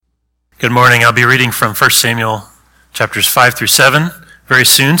Good morning. I'll be reading from 1 Samuel chapters 5 through 7 very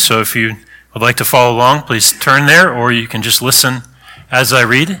soon, so if you would like to follow along, please turn there, or you can just listen as I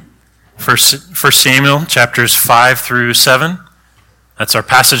read. 1 Samuel chapters 5 through 7. That's our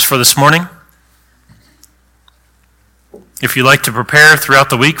passage for this morning. If you'd like to prepare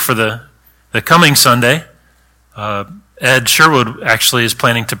throughout the week for the coming Sunday, Ed Sherwood actually is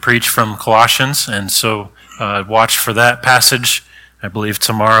planning to preach from Colossians, and so watch for that passage. I believe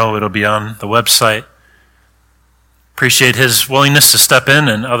tomorrow it'll be on the website. Appreciate his willingness to step in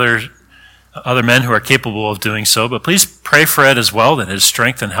and other men who are capable of doing so. But please pray for Ed as well, that his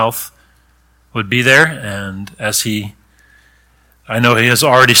strength and health would be there. And I know he has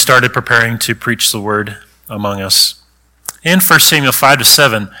already started preparing to preach the word among us. In 1 Samuel 5 to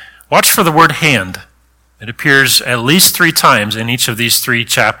 7, watch for the word hand. It appears at least 3 times in each of these 3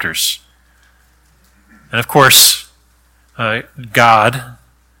 chapters. And of course, God,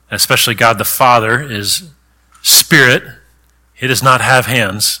 especially God the Father, is spirit. He does not have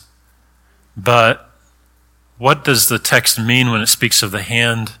hands. But what does the text mean when it speaks of the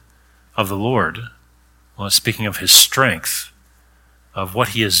hand of the Lord? Well, it's speaking of his strength, of what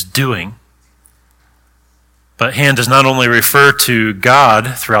he is doing. But hand does not only refer to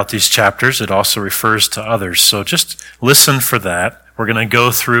God throughout these chapters, it also refers to others. So just listen for that. We're going to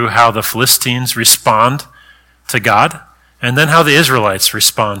go through how the Philistines respond to God, and then how the Israelites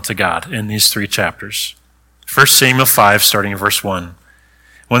respond to God in these 3 chapters. 1 Samuel 5, starting in verse 1.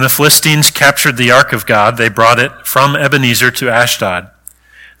 When the Philistines captured the ark of God, they brought it from Ebenezer to Ashdod.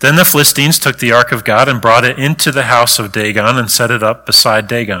 Then the Philistines took the ark of God and brought it into the house of Dagon and set it up beside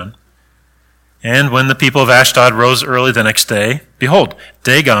Dagon. And when the people of Ashdod rose early the next day, behold,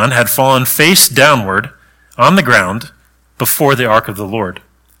 Dagon had fallen face downward on the ground before the ark of the Lord.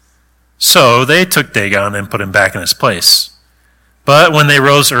 So they took Dagon and put him back in his place. But when they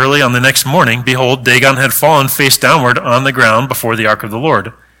rose early on the next morning, behold, Dagon had fallen face downward on the ground before the ark of the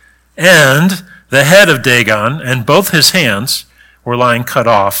Lord. And the head of Dagon and both his hands were lying cut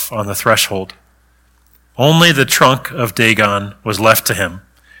off on the threshold. Only the trunk of Dagon was left to him.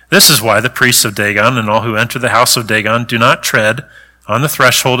 This is why the priests of Dagon and all who enter the house of Dagon do not tread on the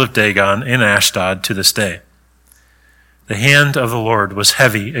threshold of Dagon in Ashdod to this day. The hand of the Lord was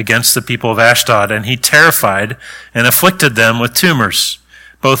heavy against the people of Ashdod, and he terrified and afflicted them with tumors,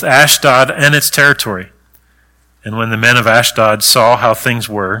 both Ashdod and its territory. And when the men of Ashdod saw how things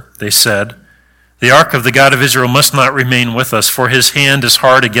were, they said, "The ark of the God of Israel must not remain with us, for his hand is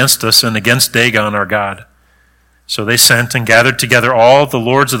hard against us and against Dagon our God." So they sent and gathered together all the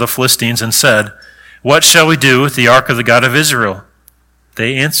lords of the Philistines and said, "What shall we do with the ark of the God of Israel?"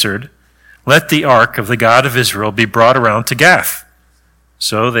 They answered, "Let the ark of the God of Israel be brought around to Gath."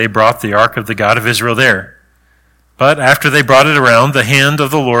 So they brought the ark of the God of Israel there. But after they brought it around, the hand of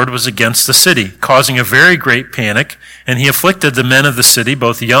the Lord was against the city, causing a very great panic, and he afflicted the men of the city,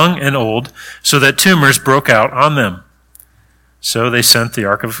 both young and old, so that tumors broke out on them. So they sent the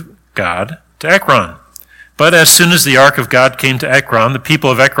ark of God to Ekron. But as soon as the ark of God came to Ekron, the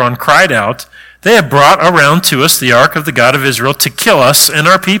people of Ekron cried out, "They have brought around to us the ark of the God of Israel to kill us and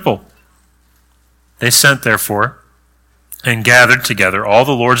our people." They sent, therefore, and gathered together all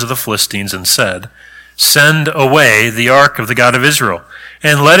the lords of the Philistines and said, "Send away the ark of the God of Israel,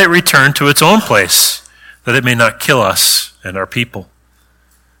 and let it return to its own place, that it may not kill us and our people."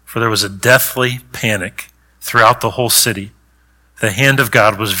 For there was a deathly panic throughout the whole city. The hand of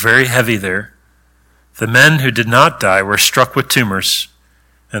God was very heavy there. The men who did not die were struck with tumors,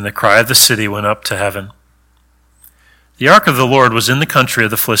 and the cry of the city went up to heaven. The ark of the Lord was in the country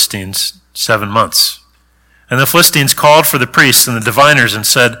of the Philistines 7 months. And the Philistines called for the priests and the diviners and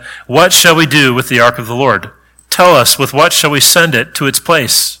said, "What shall we do with the ark of the Lord? Tell us, with what shall we send it to its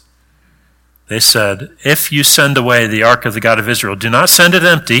place?" They said, "If you send away the ark of the God of Israel, do not send it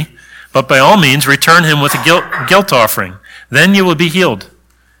empty, but by all means return him with a guilt offering. Then you will be healed,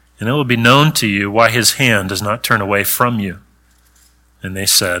 and it will be known to you why his hand does not turn away from you." And they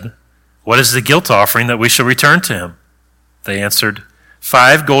said, "What is the guilt offering that we shall return to him?" They answered,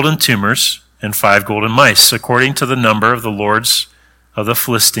 5 golden tumors and 5 golden mice, according to the number of the lords of the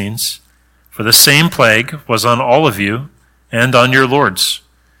Philistines. For the same plague was on all of you and on your lords.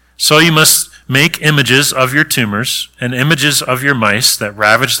 So you must make images of your tumors and images of your mice that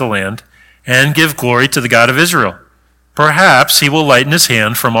ravage the land, and give glory to the God of Israel. Perhaps he will lighten his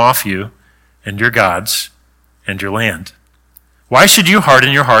hand from off you and your gods and your land. Why should you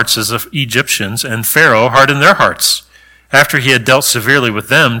harden your hearts as the Egyptians and Pharaoh hardened their hearts? After he had dealt severely with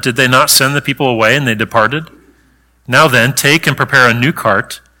them, did they not send the people away and they departed? Now then, take and prepare a new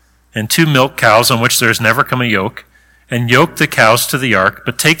cart and 2 milk cows on which there has never come a yoke, and yoke the cows to the ark,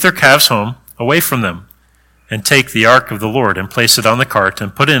 but take their calves home away from them, and take the ark of the Lord and place it on the cart,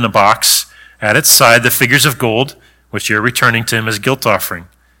 and put in a box at its side the figures of gold, which you are returning to him as guilt offering.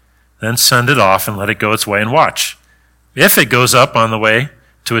 Then send it off and let it go its way and watch. If it goes up on the way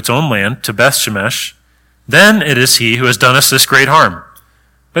to its own land, to Beth-Shemesh, then it is he who has done us this great harm.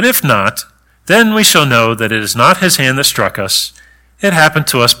 But if not, then we shall know that it is not his hand that struck us. It happened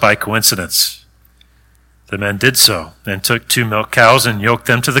to us by coincidence. The men did so, and took 2 milk cows and yoked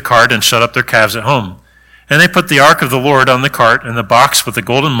them to the cart and shut up their calves at home. And they put the ark of the Lord on the cart and the box with the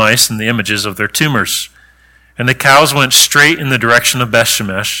golden mice and the images of their tumors. And the cows went straight in the direction of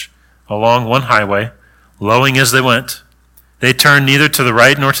Beth-Shemesh, along one highway, lowing as they went. They turned neither to the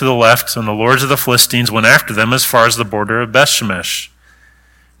right nor to the left, and the lords of the Philistines went after them as far as the border of Beth-Shemesh.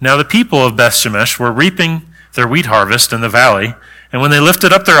 Now the people of Beth-Shemesh were reaping their wheat harvest in the valley, and when they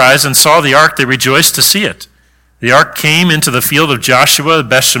lifted up their eyes and saw the ark, they rejoiced to see it. The ark came into the field of Joshua of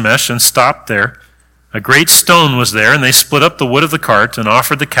Beth-Shemesh and stopped there. A great stone was there, and they split up the wood of the cart and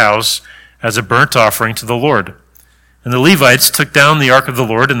offered the cows as a burnt offering to the Lord. And the Levites took down the ark of the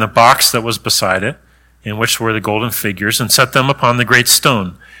Lord and the box that was beside it, in which were the golden figures, and set them upon the great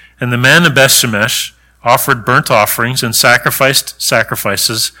stone. And the men of Beth-Shemesh offered burnt offerings and sacrificed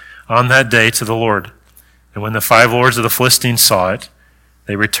sacrifices on that day to the Lord. And when the 5 lords of the Philistines saw it,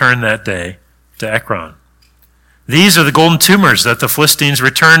 they returned that day to Ekron. These are the golden tumors that the Philistines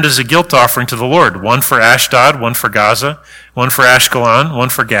returned as a guilt offering to the Lord, 1 for Ashdod, 1 for Gaza, 1 for Ashkelon, 1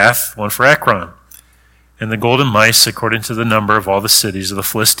 for Gath, 1 for Ekron. And the golden mice according to the number of all the cities of the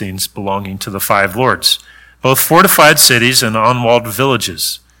Philistines belonging to the 5 lords, both fortified cities and unwalled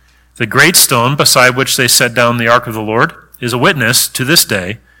villages. The great stone beside which they set down the ark of the Lord is a witness to this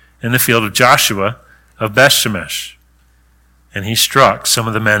day in the field of Joshua of Beth-Shemesh. And he struck some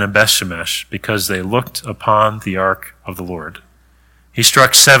of the men of Beth-Shemesh because they looked upon the ark of the Lord. He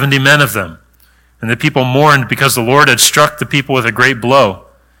struck 70 men of them, and the people mourned because the Lord had struck the people with a great blow.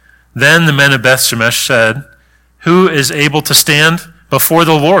 Then the men of Beth-Shemesh said, "Who is able to stand before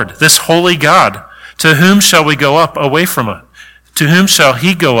the Lord, this holy God? To whom shall we go up away from it? To whom shall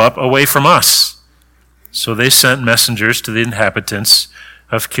he go up away from us?" So they sent messengers to the inhabitants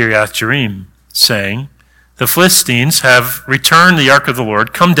of Kiriath-Jearim, saying, "The Philistines have returned the ark of the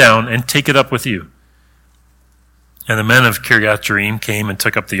Lord. Come down and take it up with you." And the men of Kiriath-Jearim came and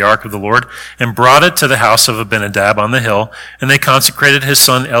took up the ark of the Lord and brought it to the house of Abinadab on the hill, and they consecrated his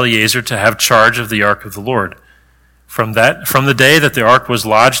son Eleazar to have charge of the ark of the Lord. From the day that the ark was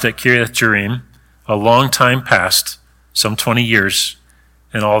lodged at Kiriath-Jearim, a long time passed, some 20 years,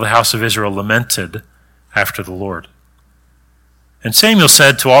 and all the house of Israel lamented after the Lord. And Samuel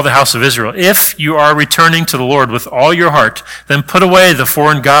said to all the house of Israel, "If you are returning to the Lord with all your heart, then put away the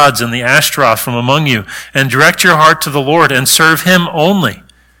foreign gods and the Ashtaroth from among you, and direct your heart to the Lord and serve him only,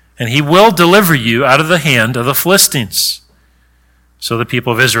 and he will deliver you out of the hand of the Philistines." So the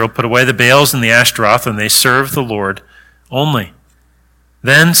people of Israel put away the Baals and the Ashtaroth, and they served the Lord only.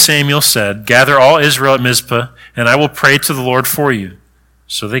 Then Samuel said, "Gather all Israel at Mizpah, and I will pray to the Lord for you."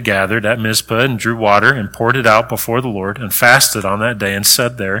 So they gathered at Mizpah and drew water and poured it out before the Lord and fasted on that day and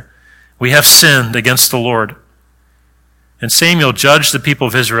said there, "We have sinned against the Lord." And Samuel judged the people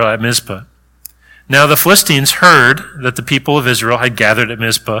of Israel at Mizpah. Now the Philistines heard that the people of Israel had gathered at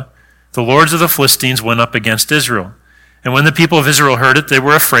Mizpah. The lords of the Philistines went up against Israel. And when the people of Israel heard it, they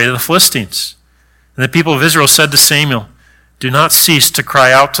were afraid of the Philistines. And the people of Israel said to Samuel, "Do not cease to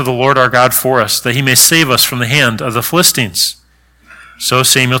cry out to the Lord our God for us, that he may save us from the hand of the Philistines." So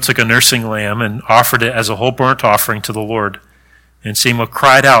Samuel took a nursing lamb and offered it as a whole burnt offering to the Lord. And Samuel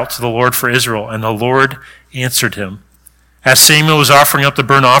cried out to the Lord for Israel, and the Lord answered him. As Samuel was offering up the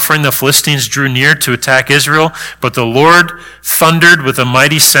burnt offering, the Philistines drew near to attack Israel, but the Lord thundered with a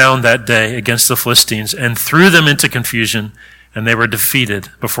mighty sound that day against the Philistines and threw them into confusion, and they were defeated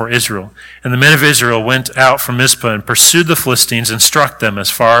before Israel. And the men of Israel went out from Mizpah and pursued the Philistines and struck them as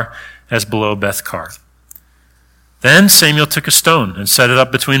far as below Beth-kar. Then Samuel took a stone and set it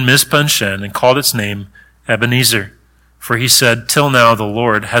up between Mizpah and Shen and called its name Ebenezer, for he said, "Till now the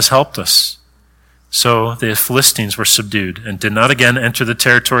Lord has helped us." So the Philistines were subdued and did not again enter the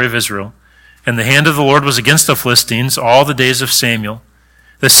territory of Israel. And the hand of the Lord was against the Philistines all the days of Samuel.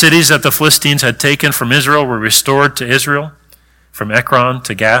 The cities that the Philistines had taken from Israel were restored to Israel, from Ekron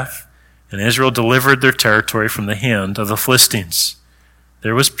to Gath, and Israel delivered their territory from the hand of the Philistines.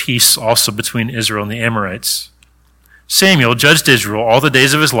 There was peace also between Israel and the Amorites. Samuel judged Israel all the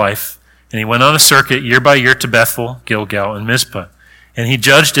days of his life, and he went on a circuit year by year to Bethel, Gilgal, and Mizpah. And he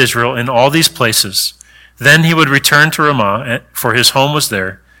judged Israel in all these places. Then he would return to Ramah, for his home was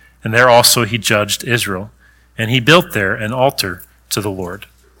there, and there also he judged Israel. and he built there an altar to the Lord.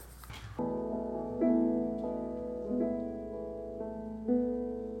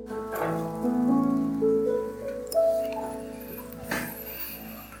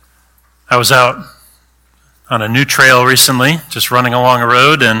 I was out on a new trail recently, just running along a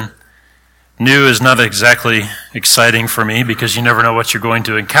road, and new is not exactly exciting for me because you never know what you're going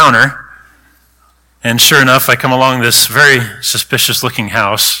to encounter. And sure enough, I come along this very suspicious-looking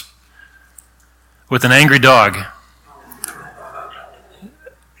house with an angry dog.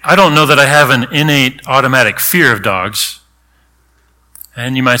 I don't know that I have an innate automatic fear of dogs.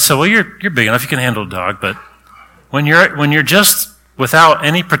 And you might say, well, you're big enough, you can handle a dog, but when you're just without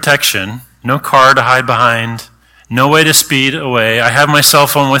any protection, no car to hide behind, no way to speed away. I have my cell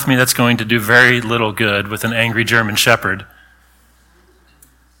phone with me that's going to do very little good with an angry German Shepherd.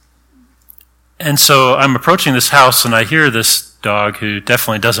 And so I'm approaching this house and I hear this dog who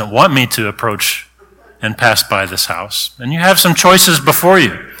definitely doesn't want me to approach and pass by this house. And you have some choices before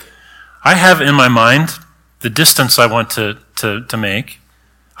you. I have in my mind the distance I want to make.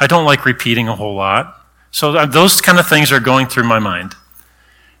 I don't like repeating a whole lot. So those kind of things are going through my mind.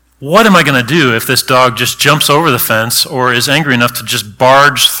 What am I going to do if this dog just jumps over the fence or is angry enough to just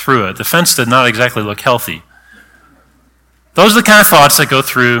barge through it? The fence did not exactly look healthy. Those are the kind of thoughts that go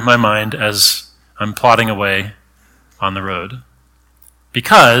through my mind as I'm plodding away on the road.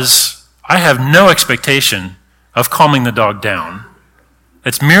 Because I have no expectation of calming the dog down.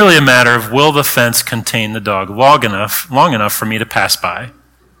 It's merely a matter of will the fence contain the dog long enough for me to pass by.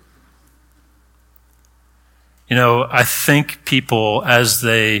 You know, I think people, as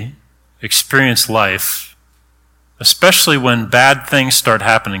they experience life, especially when bad things start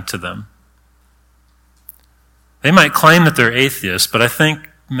happening to them, they might claim that they're atheists, but I think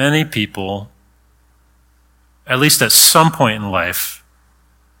many people, at least at some point in life,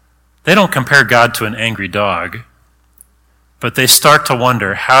 they don't compare God to an angry dog, but they start to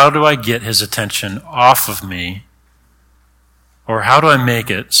wonder, how do I get his attention off of me? Or how do I make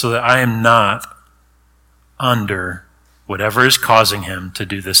it so that I am not under whatever is causing him to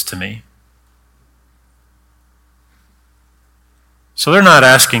do this to me? So they're not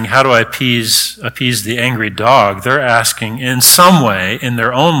asking, how do I appease the angry dog? They're asking, in some way, in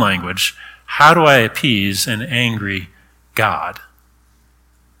their own language, how do I appease an angry God?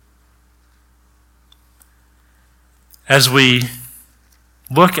 As we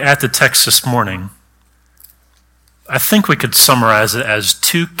look at the text this morning, I think we could summarize it as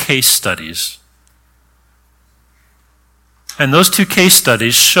two case studies. And those two case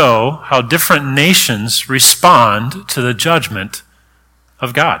studies show how different nations respond to the judgment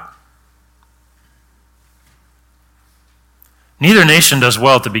of God. Neither nation does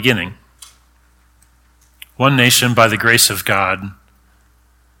well at the beginning. One nation, by the grace of God,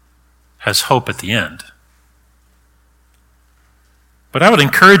 has hope at the end. But I would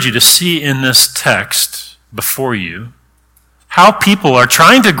encourage you to see in this text before you how people are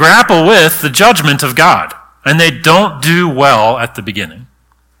trying to grapple with the judgment of God. And they don't do well at the beginning.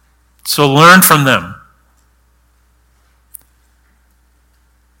 So learn from them.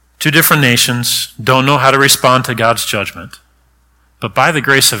 Two different nations don't know how to respond to God's judgment. But by the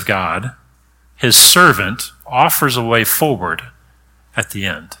grace of God, his servant offers a way forward at the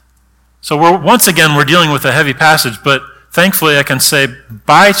end. So once again, we're dealing with a heavy passage, but thankfully I can say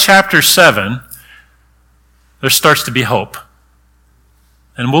by chapter 7, there starts to be hope.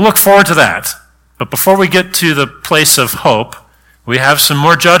 And we'll look forward to that. But before we get to the place of hope, we have some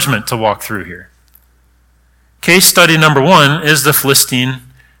more judgment to walk through here. Case study number 1 is the Philistine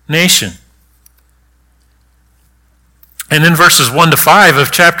nation. And in verses 1 to 5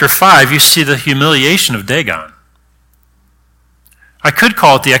 of chapter 5, you see the humiliation of Dagon. I could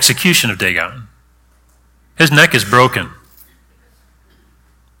call it the execution of Dagon. His neck is broken.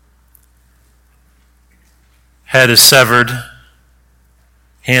 Head is severed.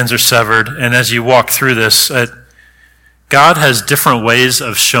 Hands are severed, and as you walk through this, God has different ways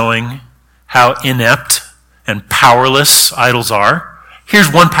of showing how inept and powerless idols are.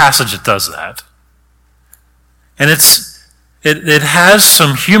 Here's one passage that does that. And it has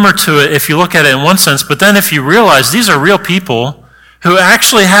some humor to it if you look at it in one sense, but then if you realize these are real people who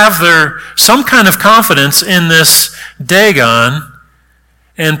actually have some kind of confidence in this Dagon,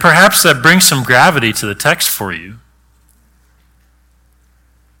 and perhaps that brings some gravity to the text for you.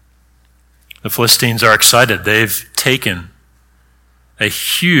 The Philistines are excited. They've taken a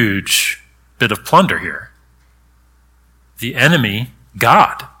huge bit of plunder here. The enemy,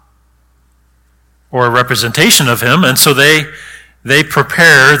 God, or a representation of him, and so they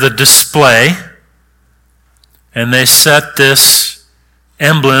prepare the display, and they set this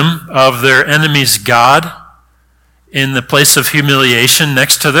emblem of their enemy's God in the place of humiliation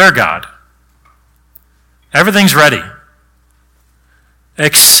next to their God. Everything's ready.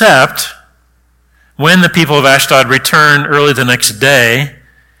 Except when the people of Ashdod return early the next day,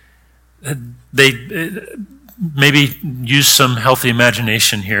 they maybe use some healthy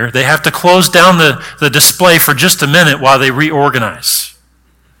imagination here. They have to close down the display for just a minute while they reorganize.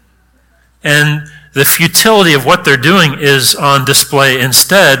 And the futility of what they're doing is on display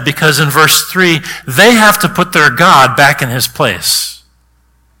instead, because in verse 3, they have to put their God back in his place.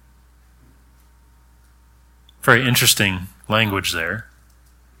 Very interesting language there.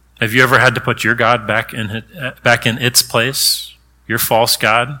 Have you ever had to put your God back in its place? Your false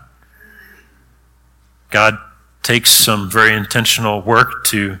God? God takes some very intentional work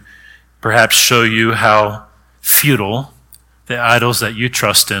to perhaps show you how futile the idols that you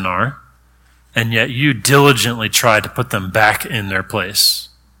trust in are, and yet you diligently try to put them back in their place.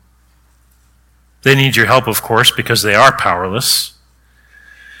 They need your help, of course, because they are powerless.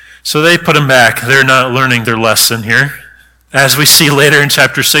 So they put them back. They're not learning their lesson here. As we see later in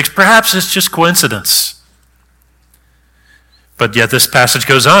chapter 6, perhaps it's just coincidence. But yet this passage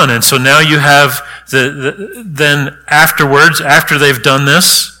goes on. And so now you have then afterwards, after they've done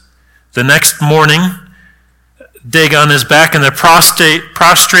this, the next morning, Dagon is back in the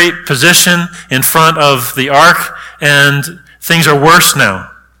prostrate position in front of the ark, and things are worse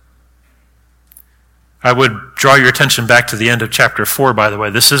now. I would draw your attention back to the end of chapter 4, by the way.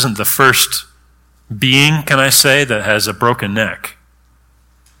 This isn't the first being, can I say, that has a broken neck.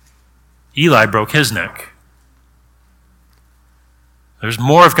 Eli broke his neck. There's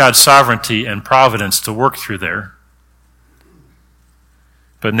more of God's sovereignty and providence to work through there.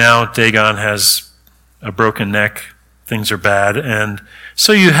 But now Dagon has a broken neck. Things are bad. And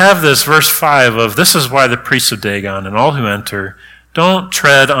so you have this verse 5 of, this is why the priests of Dagon and all who enter don't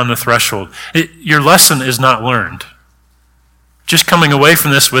tread on the threshold. Your lesson is not learned. Just coming away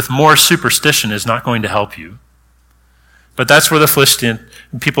from this with more superstition is not going to help you. But that's where the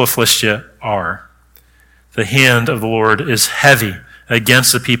people of Philistia are. The hand of the Lord is heavy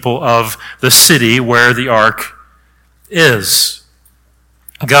against the people of the city where the ark is.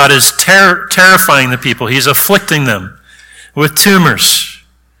 God is terrifying the people. He's afflicting them with tumors,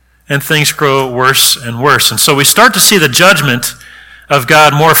 and things grow worse and worse. And so we start to see the judgment of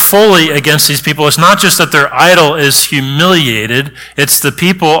God more fully against these people. It's not just that their idol is humiliated, it's the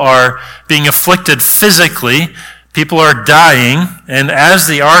people are being afflicted physically. People are dying, and as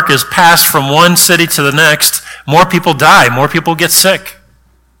the ark is passed from one city to the next, more people die, more people get sick.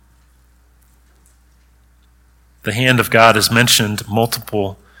 The hand of God is mentioned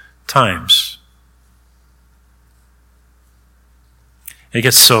multiple times. It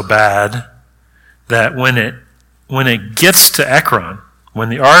gets so bad that when it gets to Ekron, when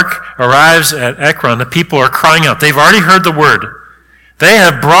the ark arrives at Ekron, the people are crying out. They've already heard the word. They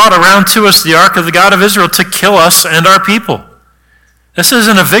have brought around to us the ark of the God of Israel to kill us and our people. This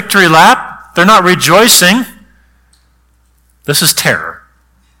isn't a victory lap. They're not rejoicing. This is terror.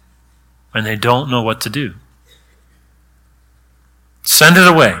 And they don't know what to do. Send it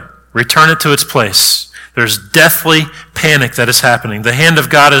away. Return it to its place. There's deathly panic that is happening. The hand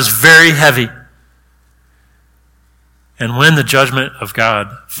of God is very heavy. And when the judgment of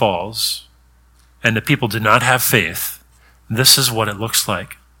God falls, and the people do not have faith, this is what it looks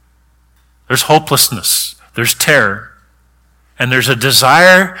like. There's hopelessness. There's terror. And there's a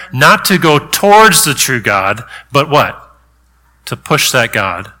desire not to go towards the true God, but what? To push that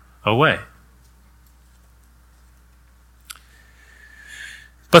God away.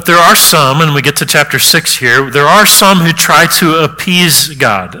 But there are some, and we get to chapter 6 here, there are some who try to appease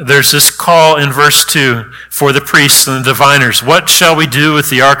God. There's this call in verse 2 for the priests and the diviners. What shall we do with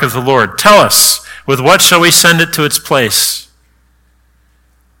the ark of the Lord? Tell us, with what shall we send it to its place?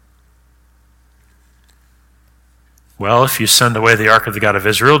 Well, if you send away the ark of the God of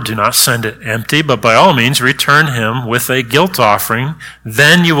Israel, do not send it empty, but by all means return him with a guilt offering.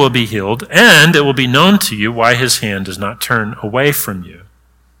 Then you will be healed, and it will be known to you why his hand does not turn away from you.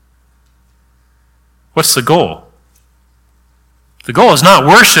 What's the goal? The goal is not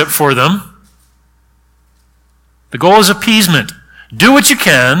worship for them. The goal is appeasement. Do what you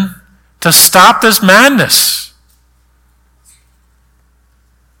can to stop this madness.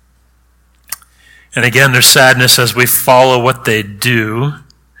 And again, there's sadness as we follow what they do.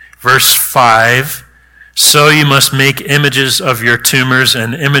 Verse 5, so you must make images of your tumors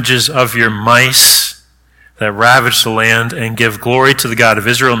and images of your mice that ravage the land and give glory to the God of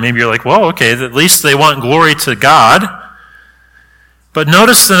Israel. Maybe you're like, well, okay, at least they want glory to God. But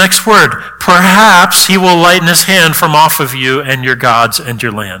notice the next word. Perhaps he will lighten his hand from off of you and your gods and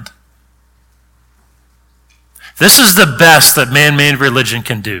your land. This is the best that man-made religion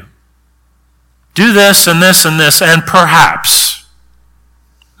can do. Do this and this and this, and perhaps,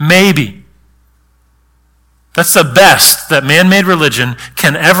 maybe. That's the best that man-made religion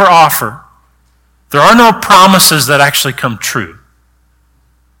can ever offer. There are no promises that actually come true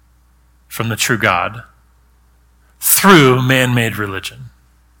from the true God through man-made religion.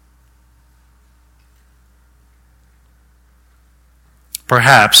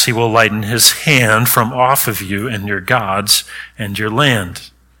 Perhaps he will lighten his hand from off of you and your gods and your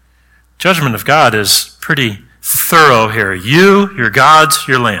land. Judgment of God is pretty thorough here. You, your gods,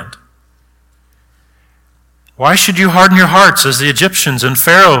 your land. Why should you harden your hearts as the Egyptians and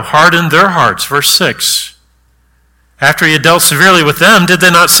Pharaoh hardened their hearts? Verse 6. After he had dealt severely with them, did they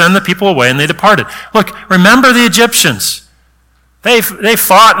not send the people away and they departed? Look, remember the Egyptians. They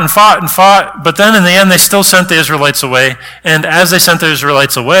fought and fought and fought, but then in the end they still sent the Israelites away. And as they sent the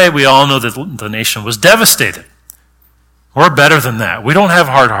Israelites away, we all know that the nation was devastated. We're better than that. We don't have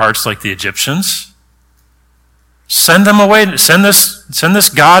hard hearts like the Egyptians. Send them away. Send this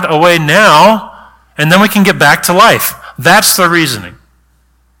God away now, and then we can get back to life. That's the reasoning.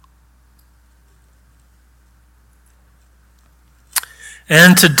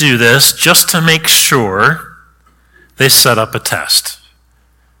 And to do this, just to make sure, they set up a test.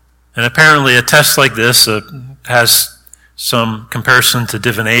 And apparently a test like this has some comparison to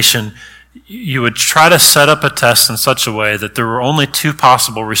divination. You would try to set up a test in such a way that there were only two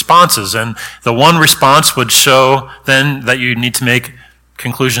possible responses. And the one response would show then that you need to make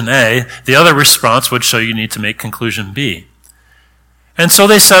conclusion A. The other response would show you need to make conclusion B. And so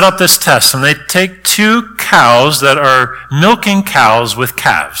they set up this test, and they take two cows that are milking cows with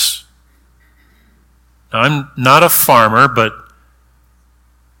calves. Now, I'm not a farmer, but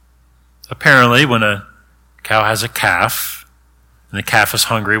apparently when a cow has a calf, and the calf is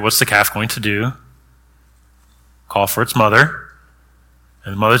hungry, what's the calf going to do? Call for its mother,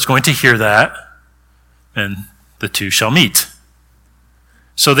 and the mother's going to hear that, and the two shall meet.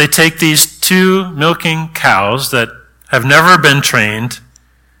 So they take these two milking cows that have never been trained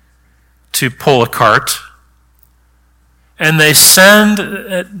to pull a cart, and they set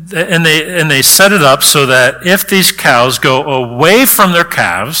it up so that if these cows go away from their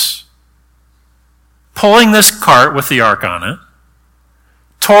calves, pulling this cart with the ark on it,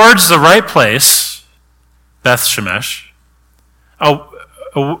 towards the right place, Beth Shemesh,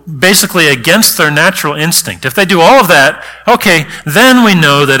 basically against their natural instinct. If they do all of that, okay, then we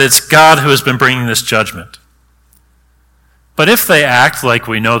know that it's God who has been bringing this judgment. But if they act like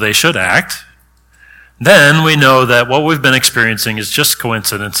we know they should act, then we know that what we've been experiencing is just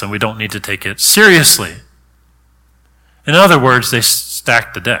coincidence and we don't need to take it seriously. In other words, they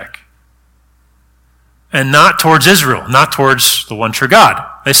stacked the deck. And not towards Israel, not towards the one true God.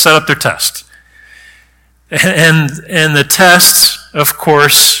 They set up their test. And the test, of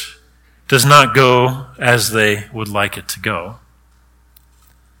course, does not go as they would like it to go.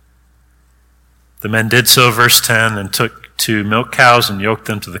 The men did so, verse 10, and took 2 milk cows and yoked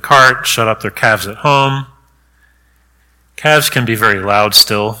them to the cart, shut up their calves at home. Calves can be very loud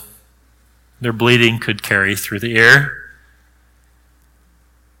still. Their bleating could carry through the air.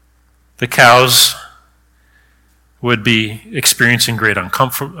 The cows would be experiencing great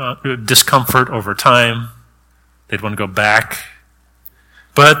discomfort over time. They'd want to go back.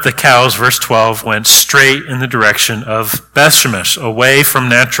 But the cows, verse 12, went straight in the direction of Beth Shemesh, away from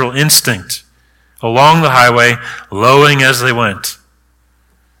natural instinct, along the highway, lowing as they went.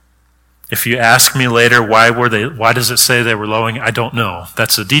 If you ask me later, why does it say they were lowing? I don't know.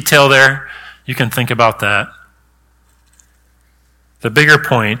 That's a detail there. You can think about that. The bigger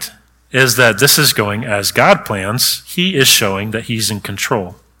point is that this is going as God plans. He is showing that he's in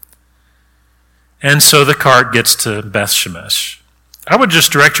control. And so the cart gets to Beth Shemesh. I would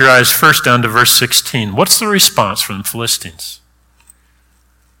just direct your eyes first down to verse 16. What's the response from the Philistines?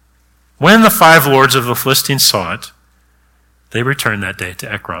 When the 5 lords of the Philistines saw it, they returned that day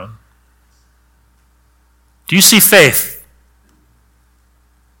to Ekron. Do you see faith?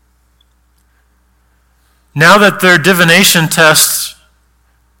 Now that their divination tests,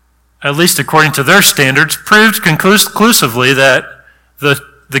 at least according to their standards, proved conclusively that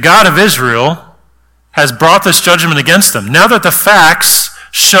the God of Israel has brought this judgment against them. Now that the facts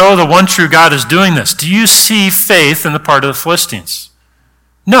show the one true God is doing this, do you see faith in the part of the Philistines?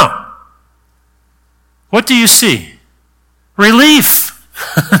 No. What do you see? Relief.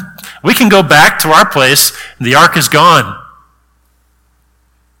 We can go back to our place. The ark is gone.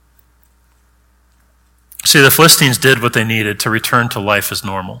 See, the Philistines did what they needed to return to life as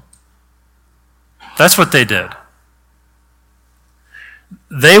normal. That's what they did.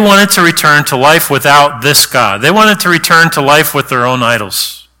 they wanted to return to life without this God. They wanted to return to life with their own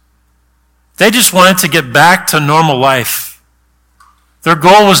idols. They just wanted to get back to normal life. Their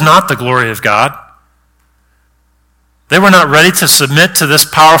goal was not the glory of God. They were not ready to submit to this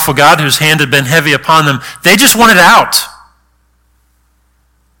powerful God whose hand had been heavy upon them. They just wanted out.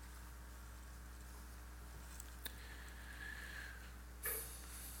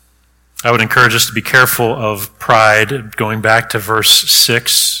 I would encourage us to be careful of pride. Going back to verse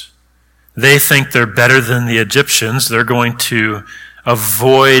 6, they think they're better than the Egyptians. They're going to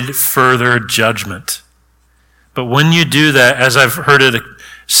avoid further judgment. But when you do that, as I've heard it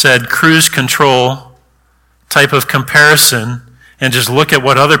said, cruise control type of comparison, and just look at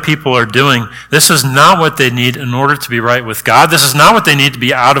what other people are doing, this is not what they need in order to be right with God. This is not what they need to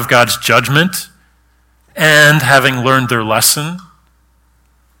be out of God's judgment and having learned their lesson.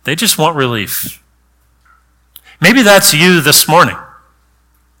 They just want relief. Maybe that's you this morning.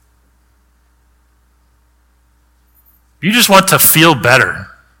 You just want to feel better.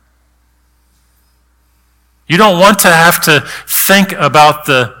 You don't want to have to think about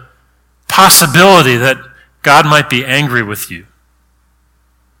the possibility that God might be angry with you.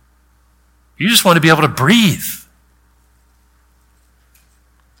 You just want to be able to breathe.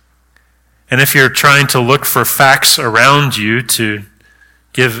 And if you're trying to look for facts around you to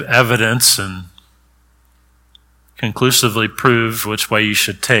give evidence and conclusively prove which way you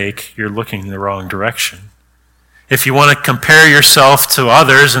should take, you're looking in the wrong direction. If you want to compare yourself to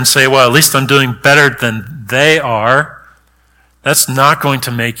others and say, well, at least I'm doing better than they are, that's not going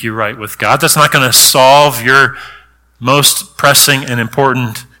to make you right with God. That's not going to solve your most pressing and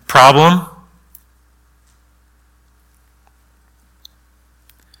important problem.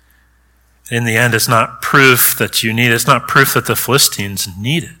 In the end, it's not proof that you need it. It's not proof that the Philistines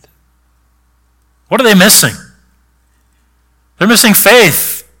need it. What are they missing? They're missing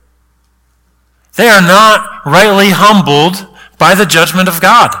faith. They are not rightly humbled by the judgment of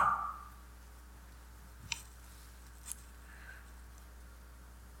God.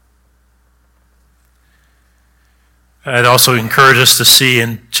 I'd also encourage us to see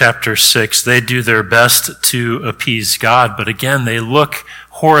in chapter 6, they do their best to appease God, but again, they look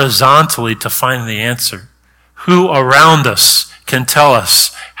horizontally to find the answer. Who around us can tell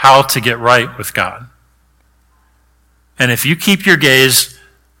us how to get right with God? And if you keep your gaze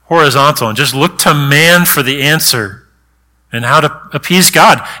horizontal and just look to man for the answer and how to appease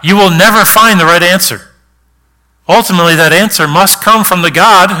God, you will never find the right answer. Ultimately, that answer must come from the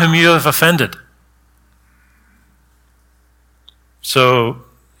God whom you have offended. So,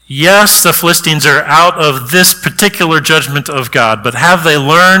 yes, the Philistines are out of this particular judgment of God, but have they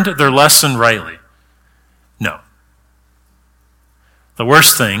learned their lesson rightly? No. The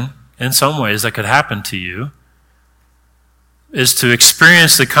worst thing, in some ways, that could happen to you is to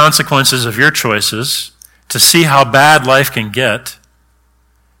experience the consequences of your choices, to see how bad life can get,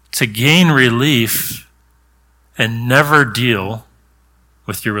 to gain relief, and never deal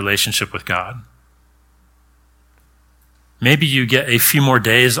with your relationship with God. Maybe you get a few more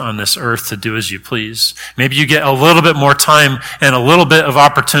days on this earth to do as you please. Maybe you get a little bit more time and a little bit of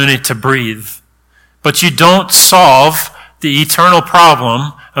opportunity to breathe. But you don't solve the eternal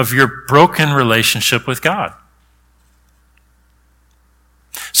problem of your broken relationship with God.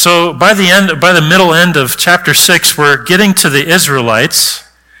 So by the middle end of chapter 6, we're getting to the Israelites,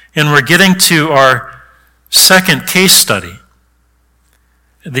 and we're getting to our second case study.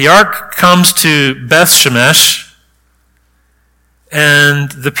 The ark comes to Beth Shemesh,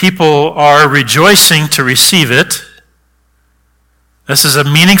 and the people are rejoicing to receive it. This is a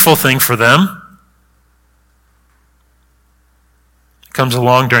meaningful thing for them. It comes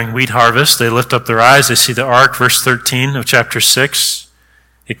along during wheat harvest. They lift up their eyes. They see the ark, verse 13 of chapter 6.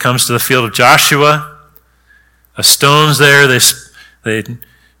 It comes to the field of Joshua. A stone's there. They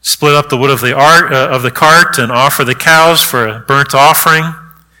split up the wood of the cart and offer the cows for a burnt offering.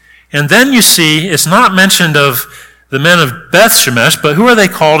 And then you see, it's not mentioned of the men of Beth Shemesh, but who are they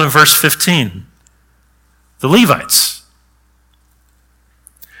called in verse 15? The Levites.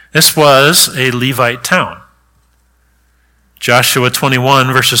 This was a Levite town. Joshua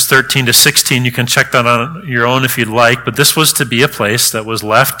 21, verses 13 to 16, you can check that on your own if you'd like, but this was to be a place that was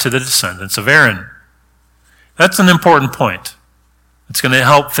left to the descendants of Aaron. That's an important point. It's going to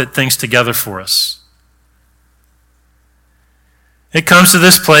help fit things together for us. It comes to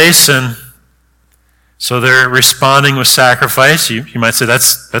this place, and so they're responding with sacrifice. You might say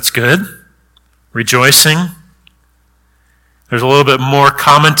that's good. Rejoicing. There's a little bit more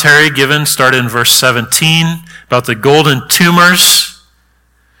commentary given, started in verse 17, about the golden tumors.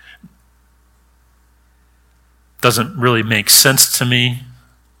 Doesn't really make sense to me.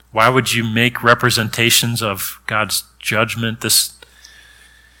 Why would you make representations of God's judgment? This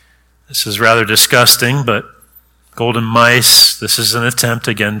is rather disgusting, but golden mice, this is an attempt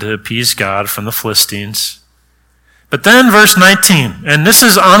again to appease God from the Philistines. But then verse 19, and this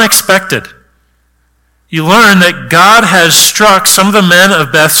is unexpected. You learn that God has struck some of the men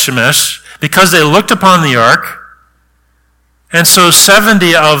of Beth-Shemesh because they looked upon the ark, and so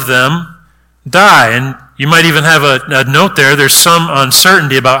 70 of them die. And you might even have a note there. There's some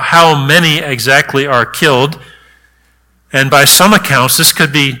uncertainty about how many exactly are killed. And by some accounts, this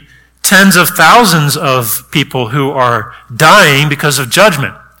could be tens of thousands of people who are dying because of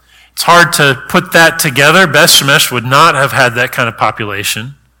judgment. It's hard to put that together. Beth-Shemesh would not have had that kind of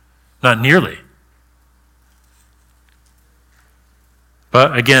population. Not nearly.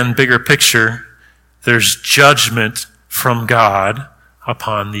 But again, bigger picture, there's judgment from God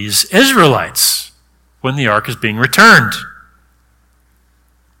upon these Israelites when the ark is being returned.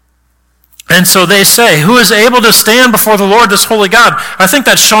 And so they say, who is able to stand before the Lord, this holy God? I think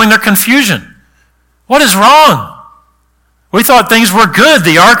that's showing their confusion. What is wrong? We thought things were good.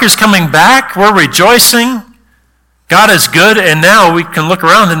 The ark is coming back. We're rejoicing. God is good. And now we can look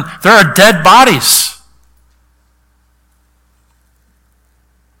around and there are dead bodies.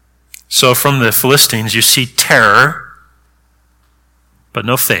 So from the Philistines, you see terror, but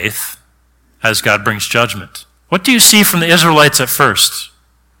no faith, as God brings judgment. What do you see from the Israelites at first?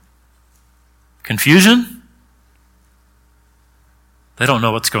 Confusion? They don't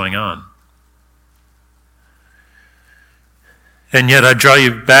know what's going on. And yet I draw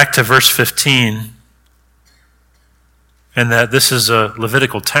you back to verse 15, and that this is a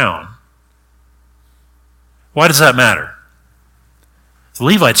Levitical town. Why does that matter? The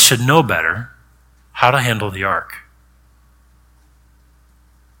Levites should know better how to handle the ark.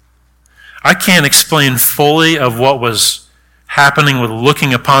 I can't explain fully of what was happening with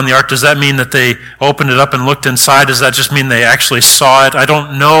looking upon the ark. Does that mean that they opened it up and looked inside? Does that just mean they actually saw it? I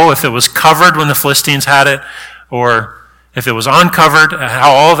don't know if it was covered when the Philistines had it or if it was uncovered,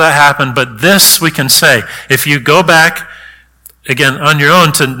 how all of that happened. But this we can say. If you go back, again, on your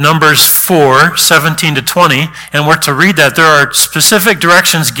own to Numbers 4, 17 to 20, and we're to read that, there are specific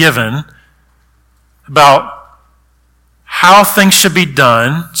directions given about how things should be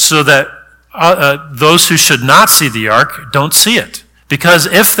done so that those who should not see the ark don't see it. Because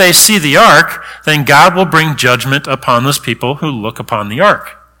if they see the ark, then God will bring judgment upon those people who look upon the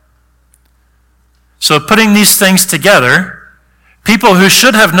ark. So putting these things together, people who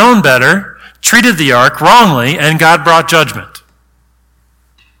should have known better treated the ark wrongly, and God brought judgment.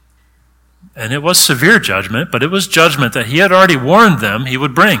 And it was severe judgment, but it was judgment that he had already warned them he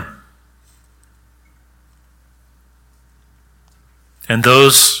would bring. And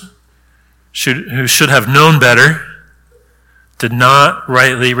those who should have known better did not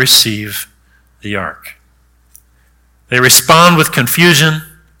rightly receive the ark. They respond with confusion.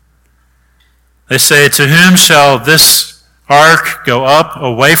 They say, to whom shall this ark go up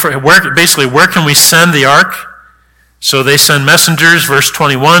away from? Where can we send the ark? So they send messengers, verse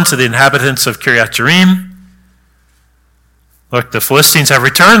 21, to the inhabitants of Kiryat Jearim. Look, the Philistines have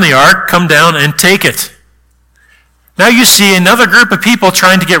returned the ark. Come down and take it. Now you see another group of people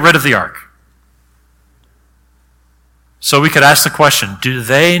trying to get rid of the ark. So we could ask the question, do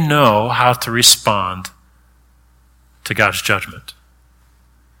they know how to respond to God's judgment?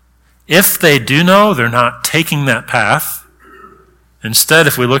 If they do know, they're not taking that path. Instead,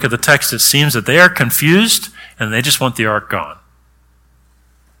 if we look at the text, it seems that they are confused and they just want the ark gone.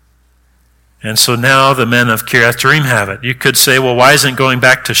 And so now the men of Kiryat Jearim have it. You could say, well, why isn't it going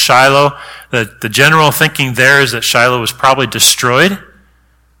back to Shiloh? The general thinking there is that Shiloh was probably destroyed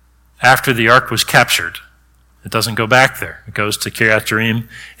after the ark was captured. It doesn't go back there. It goes to Kiryat Jearim.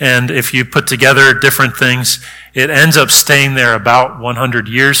 And if you put together different things, it ends up staying there about 100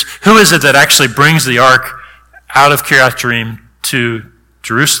 years. Who is it that actually brings the ark out of Kiryat Jearim to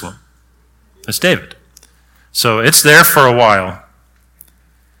Jerusalem? It's David. So it's there for a while.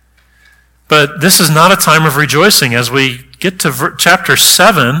 But this is not a time of rejoicing. As we get to chapter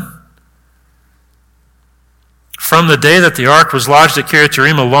 7, from the day that the ark was lodged at Kiryat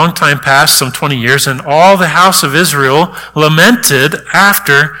Jearim, a long time passed, some 20 years, and all the house of Israel lamented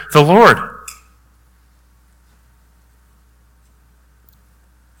after the Lord.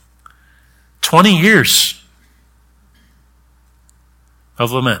 "20 years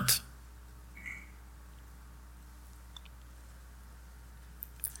of lament."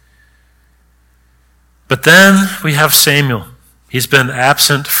 But then we have Samuel. He's been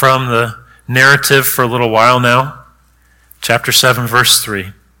absent from the narrative for a little while now. Chapter 7, verse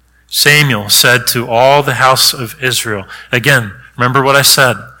 3. Samuel said to all the house of Israel. Again, remember what I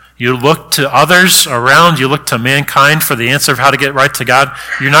said. you look to others around, you look to mankind for the answer of how to get right to God,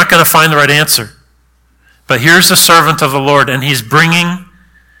 you're not going to find the right answer. But here's the servant of the Lord, and he's bringing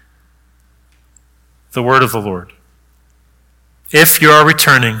the word of the Lord. If you are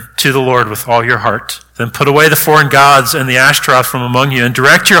returning to the Lord with all your heart, then put away the foreign gods and the Ashtaroth from among you, and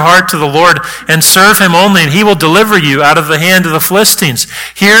direct your heart to the Lord, and serve him only, and he will deliver you out of the hand of the Philistines.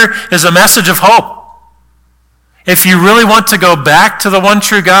 Here is a message of hope. If you really want to go back to the one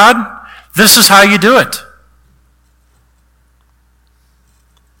true God, this is how you do it.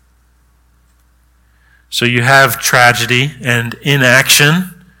 So you have tragedy and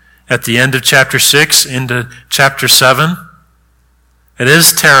inaction at the end of chapter 6 into chapter 7. It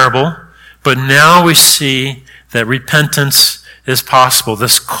is terrible, but now we see that repentance is possible.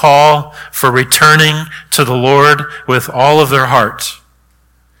 This call for returning to the Lord with all of their heart.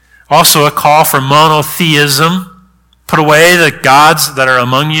 Also a call for monotheism. Put away the gods that are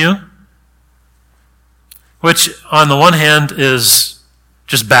among you, which on the one hand is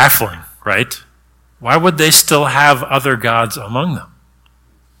just baffling, right? Why would they still have other gods among them?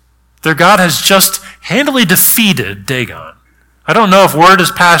 Their God has just handily defeated Dagon. I don't know if word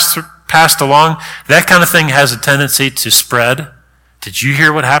is passed along. That kind of thing has a tendency to spread. Did you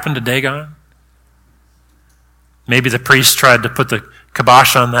hear what happened to Dagon? Maybe the priests tried to put the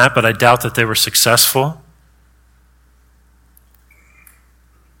kibosh on that, but I doubt that they were successful.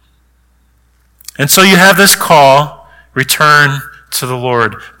 And so you have this call, return to the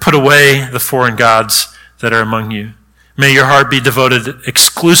Lord. Put away the foreign gods that are among you. May your heart be devoted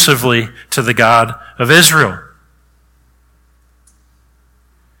exclusively to the God of Israel.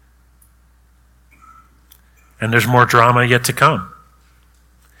 And there's more drama yet to come.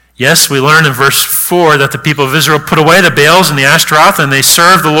 Yes, we learn in verse 4 that the people of Israel put away the Baals and the Ashtaroth and they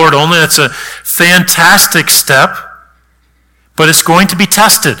serve the Lord only. That's a fantastic step, but it's going to be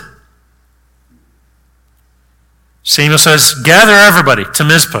tested. Samuel says, gather everybody to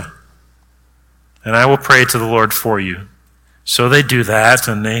Mizpah, and I will pray to the Lord for you. So they do that,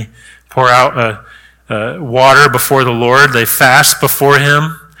 and they pour out water before the Lord. They fast before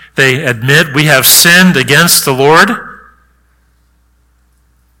him. They admit, we have sinned against the Lord.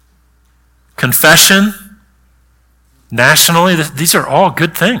 Confession, nationally, these are all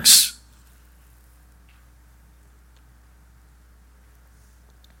good things.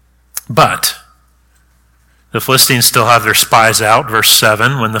 But the Philistines still have their spies out. Verse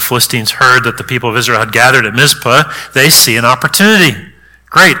 7, when the Philistines heard that the people of Israel had gathered at Mizpah, they see an opportunity.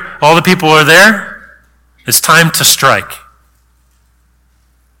 Great, all the people are there. It's time to strike.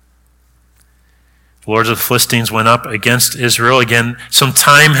 The lords of the Philistines went up against Israel. Again, some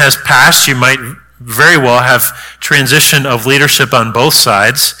time has passed. You might very well have transition of leadership on both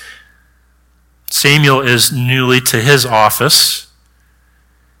sides. Samuel is newly to his office.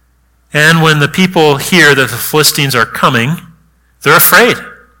 And when the people hear that the Philistines are coming, they're afraid.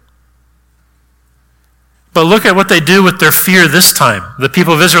 But look at what they do with their fear this time. The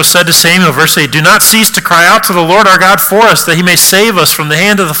people of Israel said to Samuel, verse 8, do not cease to cry out to the Lord our God for us, that he may save us from the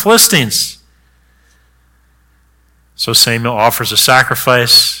hand of the Philistines. So Samuel offers a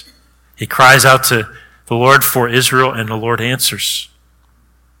sacrifice. He cries out to the Lord for Israel, and the Lord answers.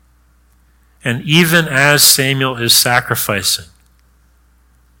 And even as Samuel is sacrificing,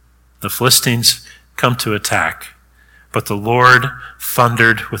 the Philistines come to attack. But the Lord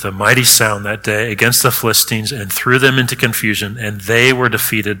thundered with a mighty sound that day against the Philistines and threw them into confusion, and they were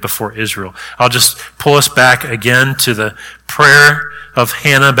defeated before Israel. I'll just pull us back again to the prayer of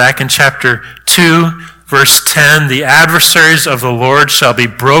Hannah back in chapter 2, verse 10. The adversaries of the Lord shall be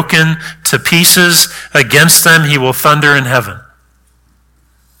broken to pieces. Against them he will thunder in heaven.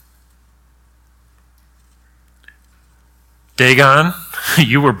 Dagon,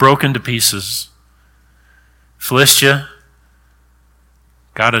 you were broken to pieces. Philistia,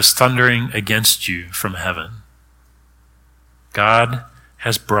 God is thundering against you from heaven. God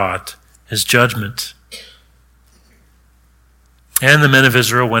has brought his judgment. And the men of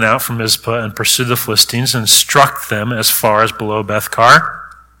Israel went out from Mizpah and pursued the Philistines and struck them as far as below Beth-kar.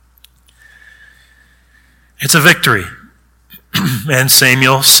 It's a victory. And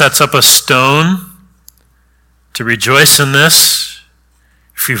Samuel sets up a stone to rejoice in this.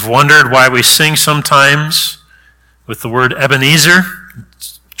 If you've wondered why we sing sometimes with the word Ebenezer,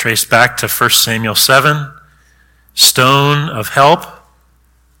 it's traced back to 1 Samuel 7, stone of help,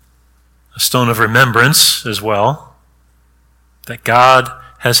 a stone of remembrance as well, that God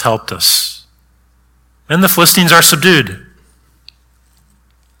has helped us. And the Philistines are subdued.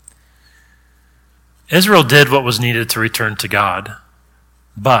 Israel did what was needed to return to God,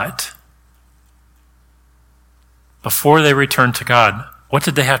 but before they returned to God, What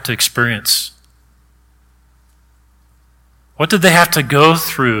did they have to experience? What did they have to go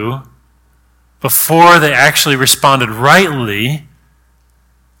through before they actually responded rightly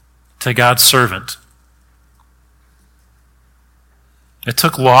to God's servant? It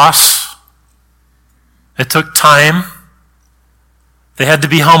took loss. It took time. They had to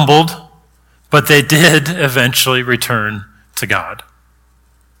be humbled, but they did eventually return to God.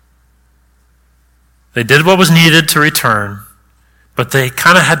 They did what was needed to return, but they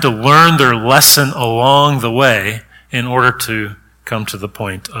kind of had to learn their lesson along the way in order to come to the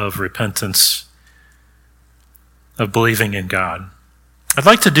point of repentance, of believing in God. I'd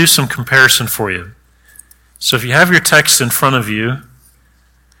like to do some comparison for you. So if you have your text in front of you,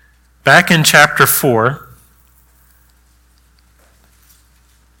 back in chapter 4,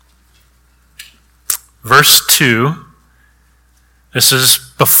 verse 2, this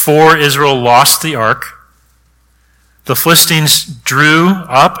is before Israel lost the ark. The Philistines drew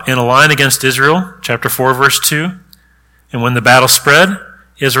up in a line against Israel, chapter 4, verse 2. And when the battle spread,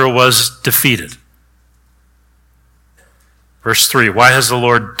 Israel was defeated. Verse 3, why has the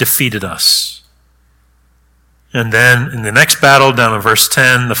Lord defeated us? And then in the next battle, down in verse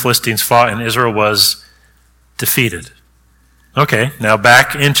 10, the Philistines fought and Israel was defeated. Okay, now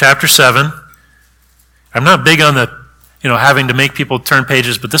back in chapter 7. I'm not big on the, having to make people turn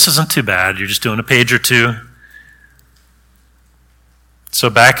pages, but this isn't too bad. You're just doing a page or two. So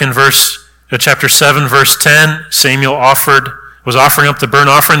back in chapter 7, verse 10, Samuel was offering up the burnt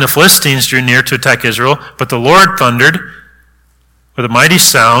offering. The Philistines drew near to attack Israel, but the Lord thundered with a mighty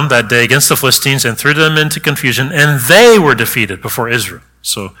sound that day against the Philistines and threw them into confusion, and they were defeated before Israel.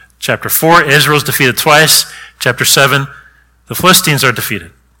 So chapter 4, Israel's defeated twice. Chapter 7, the Philistines are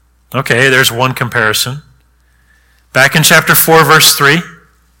defeated. Okay, there's one comparison. Back in chapter 4, verse 3,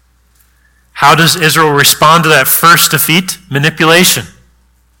 how does Israel respond to that first defeat? Manipulation.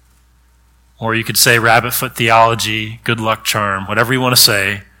 Or you could say rabbit foot theology, good luck charm, whatever you want to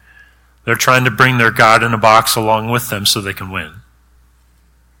say. They're trying to bring their God in a box along with them so they can win.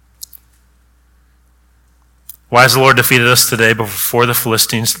 Why has the Lord defeated us today before the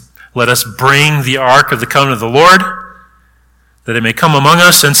Philistines? Let us bring the ark of the covenant of the Lord, that it may come among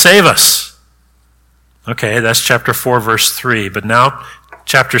us and save us. Okay, that's chapter 4, verse 3. But now,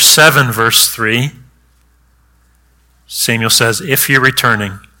 chapter 7, verse 3, Samuel says, if you're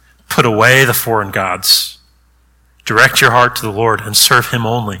returning, put away the foreign gods. Direct your heart to the Lord and serve him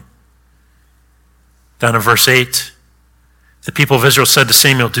only. Down in verse 8, the people of Israel said to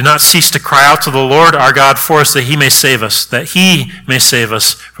Samuel, do not cease to cry out to the Lord our God for us, that he may save us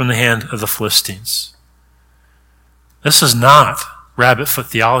from the hand of the Philistines. This is not rabbit foot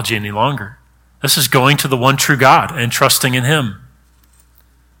theology any longer. This is going to the one true God and trusting in him.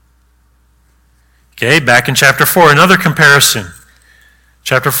 Okay, back in chapter 4, another comparison.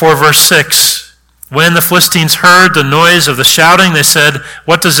 Chapter 4, verse 6. When the Philistines heard the noise of the shouting, they said,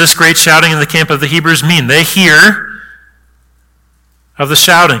 what does this great shouting in the camp of the Hebrews mean? They hear of the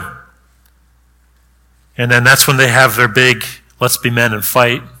shouting. And then that's when they have their big, let's be men and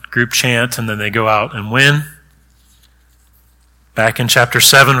fight, group chant, and then they go out and win. Back in chapter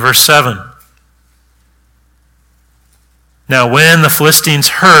 7, verse 7. Now when the Philistines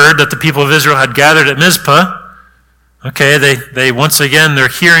heard that the people of Israel had gathered at Mizpah, okay, they once again, they're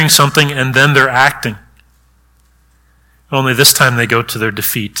hearing something and then they're acting. Only this time they go to their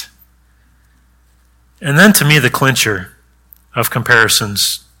defeat. And then to me, the clincher of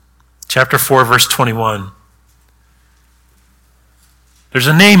comparisons, chapter 4, verse 21. There's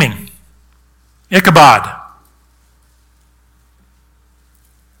a naming. Ichabod.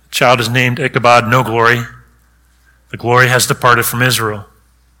 The child is named Ichabod, no glory. The glory has departed from Israel.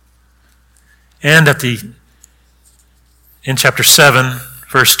 And in chapter 7,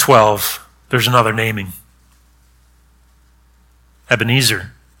 verse 12, there's another naming.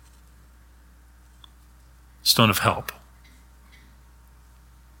 Ebenezer, stone of help.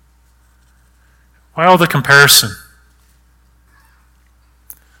 Why all the comparison?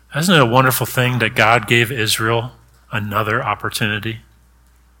 Isn't it a wonderful thing that God gave Israel another opportunity?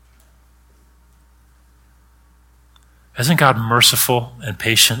 Isn't God merciful and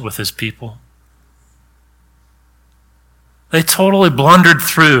patient with his people? They totally blundered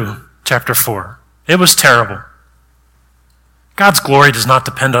through chapter 4. It was terrible. God's glory does not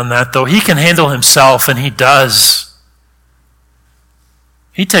depend on that, though. He can handle himself, and he does.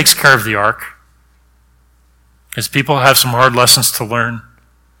 He takes care of the ark. His people have some hard lessons to learn.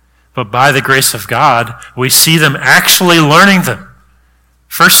 But by the grace of God, we see them actually learning them.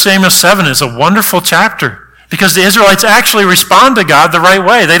 1 Samuel 7 is a wonderful chapter because the Israelites actually respond to God the right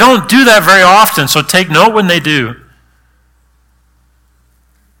way. They don't do that very often, so take note when they do.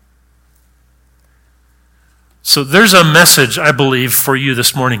 So there's a message, I believe, for you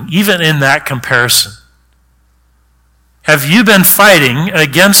this morning, even in that comparison. Have you been fighting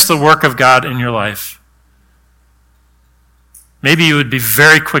against the work of God in your life? Maybe you would be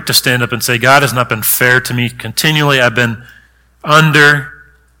very quick to stand up and say, God has not been fair to me continually. I've been under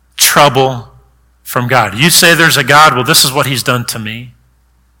trouble from God. You say there's a God, well, this is what he's done to me.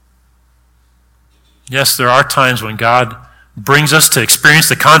 Yes, there are times when God brings us to experience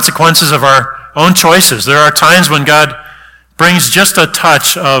the consequences of our own choices. There are times when God brings just a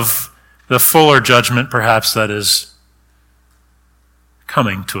touch of the fuller judgment, perhaps, that is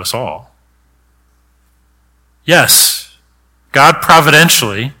coming to us all. Yes, God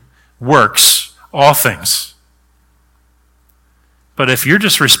providentially works all things. But if you're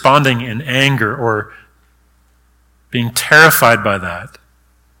just responding in anger or being terrified by that,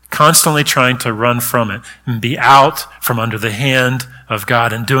 constantly trying to run from it and be out from under the hand of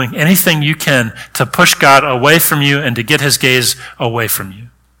God and doing anything you can to push God away from you and to get his gaze away from you,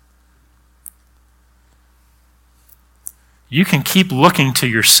 you can keep looking to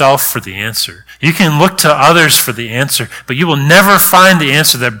yourself for the answer. You can look to others for the answer, but you will never find the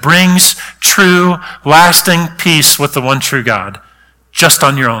answer that brings true, lasting peace with the one true God, just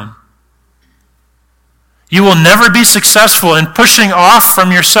on your own. You will never be successful in pushing off from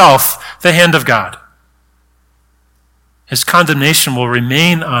yourself the hand of God. His condemnation will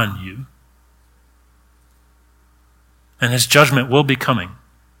remain on you, and his judgment will be coming.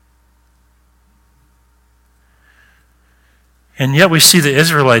 And yet we see the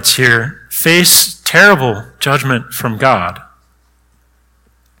Israelites here face terrible judgment from God.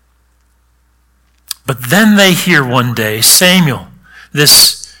 But then they hear one day Samuel,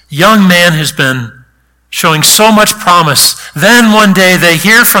 this young man who's been showing so much promise. Then one day they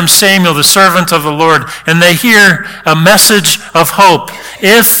hear from Samuel, the servant of the Lord, and they hear a message of hope.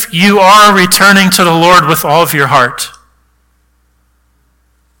 If you are returning to the Lord with all of your heart.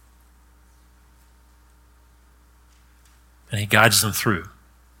 And he guides them through.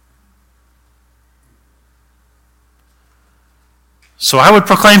 So I would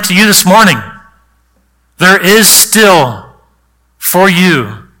proclaim to you this morning, there is still for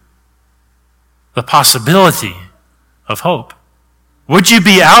you the possibility of hope. Would you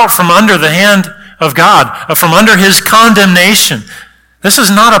be out from under the hand of God, from under his condemnation? This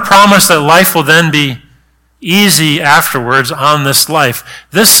is not a promise that life will then be easy afterwards on this life.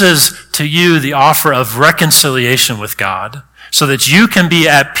 This is to you the offer of reconciliation with God, so that you can be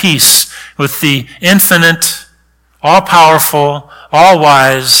at peace with the infinite, all-powerful,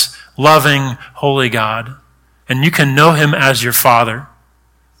 all-wise, loving, holy God. And you can know him as your Father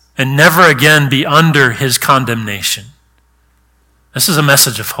and never again be under his condemnation. This is a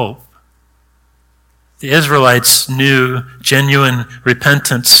message of hope. The Israelites knew genuine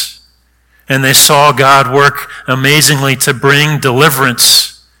repentance, and they saw God work amazingly to bring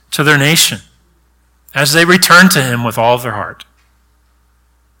deliverance to their nation as they returned to him with all of their heart.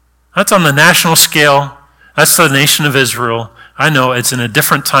 That's on the national scale. That's the nation of Israel. I know it's in a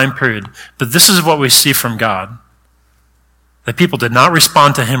different time period, but this is what we see from God. The people did not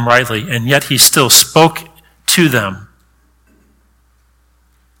respond to him rightly, and yet he still spoke to them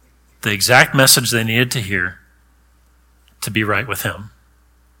the exact message they needed to hear to be right with him.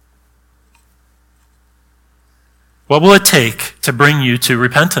 What will it take to bring you to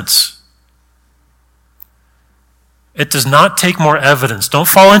repentance? It does not take more evidence. Don't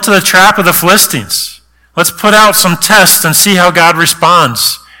fall into the trap of the Philistines. Let's put out some tests and see how God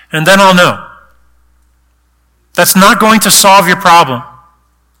responds, and then I'll know. That's not going to solve your problem.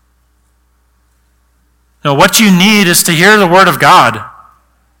 No, what you need is to hear the word of God,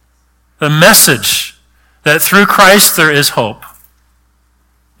 the message that through Christ there is hope.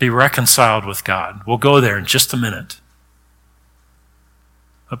 Be reconciled with God. We'll go there in just a minute.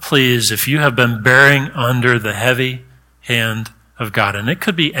 But please, if you have been bearing under the heavy hand of God, and it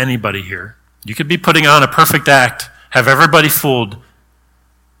could be anybody here, you could be putting on a perfect act, have everybody fooled,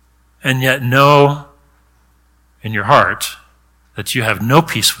 and yet know in your heart that you have no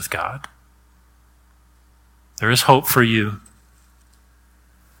peace with God. There is hope for you.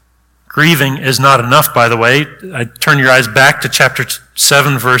 Grieving is not enough, by the way. I turn your eyes back to chapter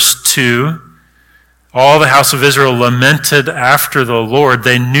 7, verse 2. All the house of Israel lamented after the Lord.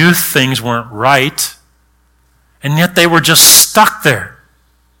 They knew things weren't right, and yet they were just stuck there.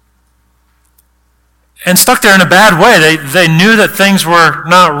 And stuck there in a bad way. They knew that things were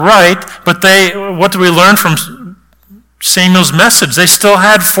not right, but what do we learn from Samuel's message? They still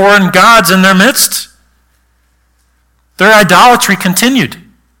had foreign gods in their midst. Their idolatry continued.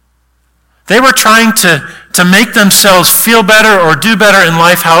 They were trying to make themselves feel better or do better in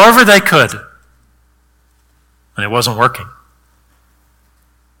life however they could. and it wasn't working.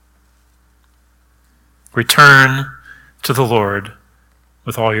 Return to the Lord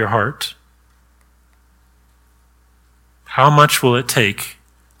with all your heart. How much will it take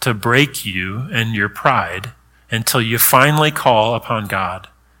to break you and your pride until you finally call upon God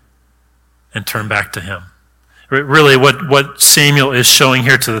and turn back to him? Really, what Samuel is showing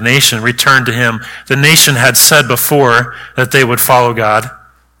here to the nation, return to him. The nation had said before that they would follow God,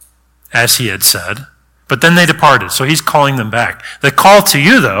 as he had said, but then they departed, so he's calling them back. The call to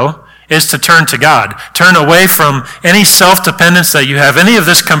you, though, is to turn to God. Turn away from any self-dependence that you have, any of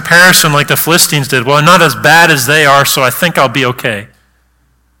this comparison like the Philistines did. Well, I'm not as bad as they are, so I think I'll be okay.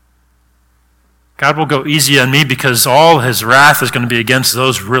 God will go easy on me because all his wrath is going to be against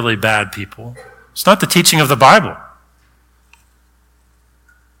those really bad people. It's not the teaching of the Bible.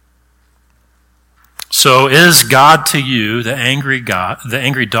 So is God to you the angry dog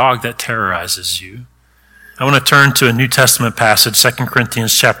that terrorizes you? I want to turn to a New Testament passage, 2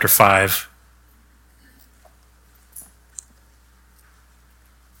 Corinthians chapter 5.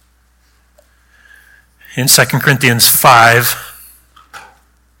 In 2 Corinthians 5,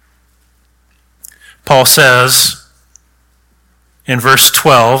 Paul says in verse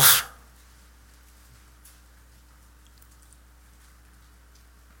 12,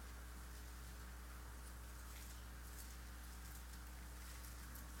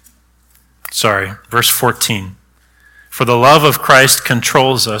 verse 14. For the love of Christ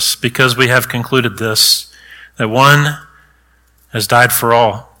controls us, because we have concluded this, that one has died for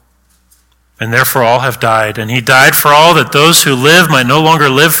all, and therefore all have died. And he died for all, that those who live might no longer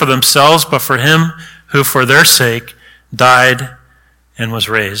live for themselves, but for him who for their sake died and was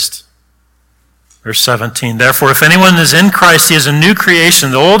raised. Verse 17, therefore, if anyone is in Christ, he is a new creation.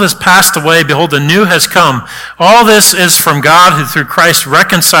 The old has passed away. Behold, the new has come. All this is from God, who through Christ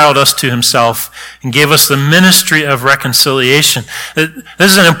reconciled us to himself and gave us the ministry of reconciliation. This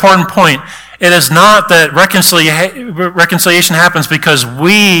is an important point. It is not that reconciliation happens because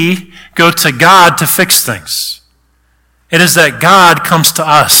we go to God to fix things. It is that God comes to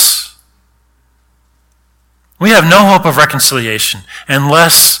us. We have no hope of reconciliation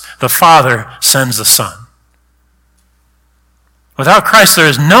unless the Father sends the Son. Without Christ, there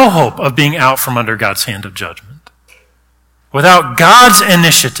is no hope of being out from under God's hand of judgment. Without God's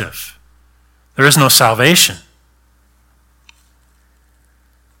initiative, there is no salvation.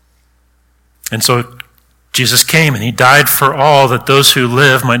 And so Jesus came and he died for all, that those who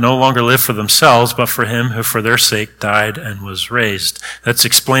live might no longer live for themselves, but for him who for their sake died and was raised. That's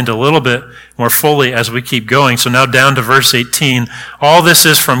explained a little bit more fully as we keep going. So now down to verse 18. All this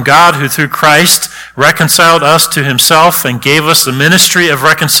is from God, who through Christ reconciled us to himself and gave us the ministry of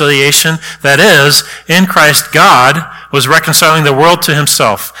reconciliation. That is, in Christ God was reconciling the world to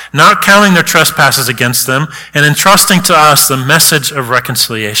himself, not counting their trespasses against them, and entrusting to us the message of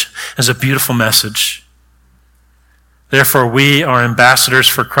reconciliation. It's a beautiful message. Therefore, we are ambassadors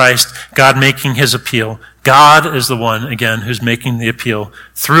for Christ, God making his appeal. God is the one, again, who's making the appeal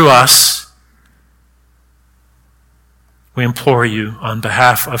through us. We implore you on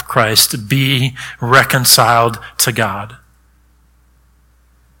behalf of Christ, be reconciled to God.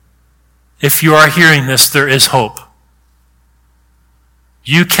 If you are hearing this, there is hope.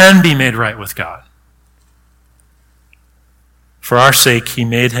 You can be made right with God. For our sake, he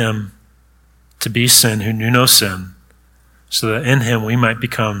made him to be sin who knew no sin, so that in him we might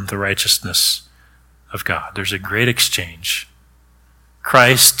become the righteousness of God. There's a great exchange.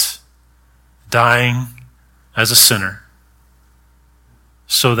 Christ dying as a sinner,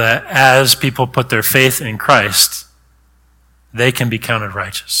 so that as people put their faith in Christ, they can be counted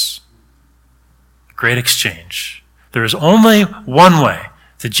righteous. Great exchange. There is only one way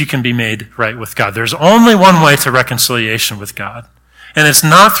that you can be made right with God. There's only one way to reconciliation with God. And it's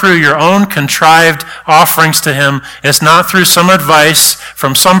not through your own contrived offerings to him. It's not through some advice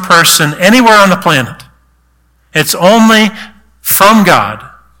from some person anywhere on the planet. It's only from God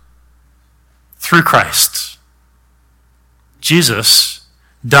through Christ. Jesus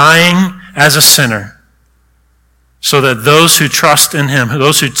dying as a sinner so that those who trust in him,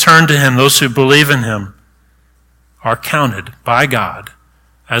 those who turn to him, those who believe in him are counted by God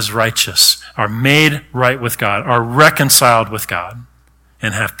as righteous, are made right with God, are reconciled with God,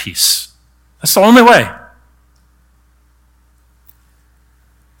 and have peace. That's the only way.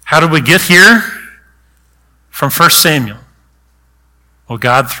 How did we get here? From 1 Samuel. Well,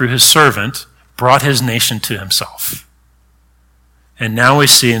 God, through his servant, brought his nation to himself. And now we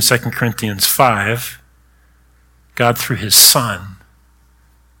see in 2 Corinthians 5, God, through his Son,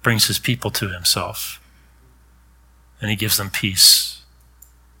 brings his people to himself. And he gives them peace.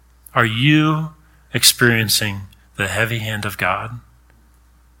 Are you experiencing the heavy hand of God,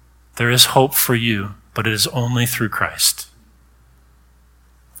 there is hope for you, but it is only through Christ.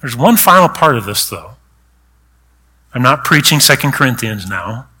 There's one final part of this, though. I'm not preaching 2 Corinthians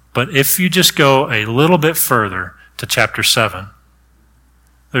now, but if you just go a little bit further to chapter 7,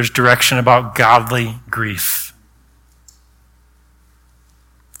 there's direction about godly grief.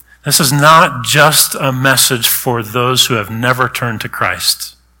 This is not just a message for those who have never turned to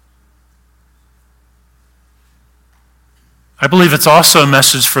Christ. I believe it's also a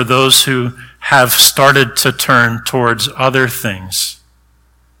message for those who have started to turn towards other things.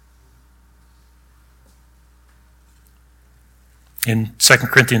 In 2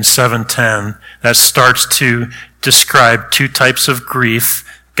 Corinthians 7:10, that starts to describe two types of grief,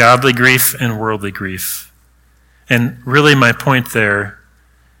 godly grief and worldly grief. And really my point there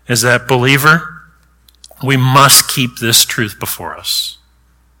is that, believer, we must keep this truth before us.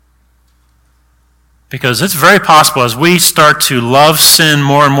 Because it's very possible as we start to love sin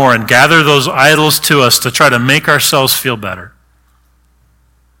more and more and gather those idols to us to try to make ourselves feel better,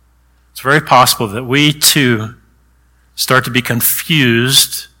 it's very possible that we too start to be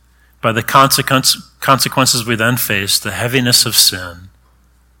confused by the consequences we then face, the heaviness of sin,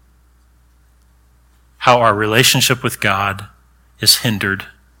 how our relationship with God is hindered.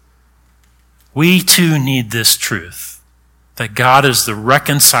 We too need this truth, that God is the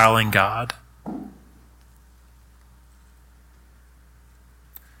reconciling God.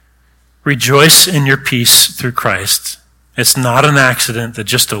 Rejoice in your peace through Christ. It's not an accident that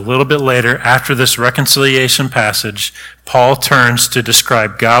just a little bit later, after this reconciliation passage, Paul turns to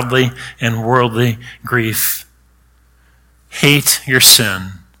describe godly and worldly grief. Hate your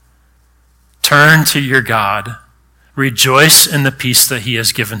sin. Turn to your God. Rejoice in the peace that he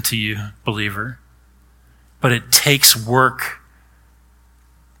has given to you, believer. But it takes work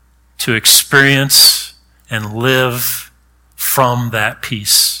to experience and live from that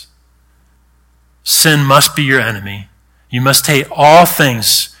peace. Sin must be your enemy. You must hate all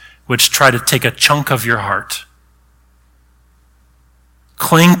things which try to take a chunk of your heart.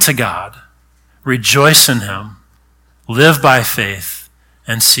 Cling to God. Rejoice in him. Live by faith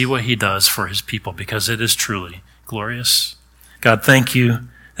and see what he does for his people, because it is truly glorious. God, thank you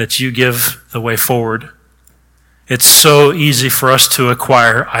that you give the way forward. It's so easy for us to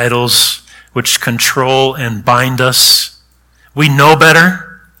acquire idols which control and bind us. We know better.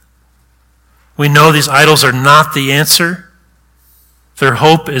 We know these idols are not the answer. Their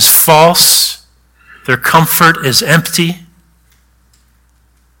hope is false. Their comfort is empty.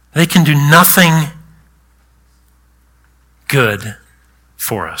 They can do nothing good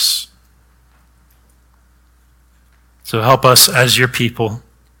for us. So help us as your people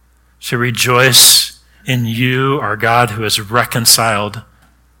to rejoice in you, our God, who has reconciled,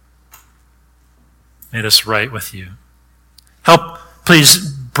 made us right with you. Help,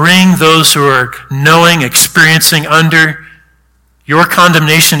 please, bring those who are knowing, experiencing under your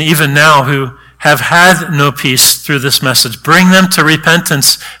condemnation even now, who have had no peace through this message. Bring them to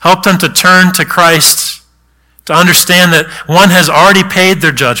repentance. Help them to turn to Christ, to understand that one has already paid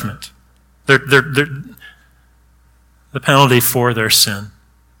their judgment, the penalty for their sin,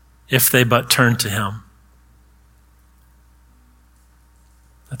 if they but turn to him.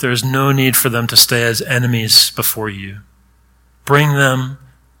 That there is no need for them to stay as enemies before you. Bring them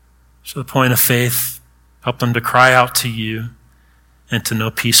to the point of faith. Help them to cry out to you and to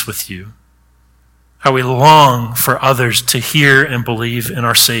know peace with you. How we long for others to hear and believe in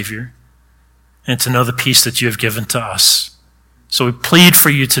our Savior and to know the peace that you have given to us. So we plead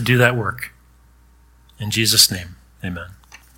for you to do that work. In Jesus' name, amen.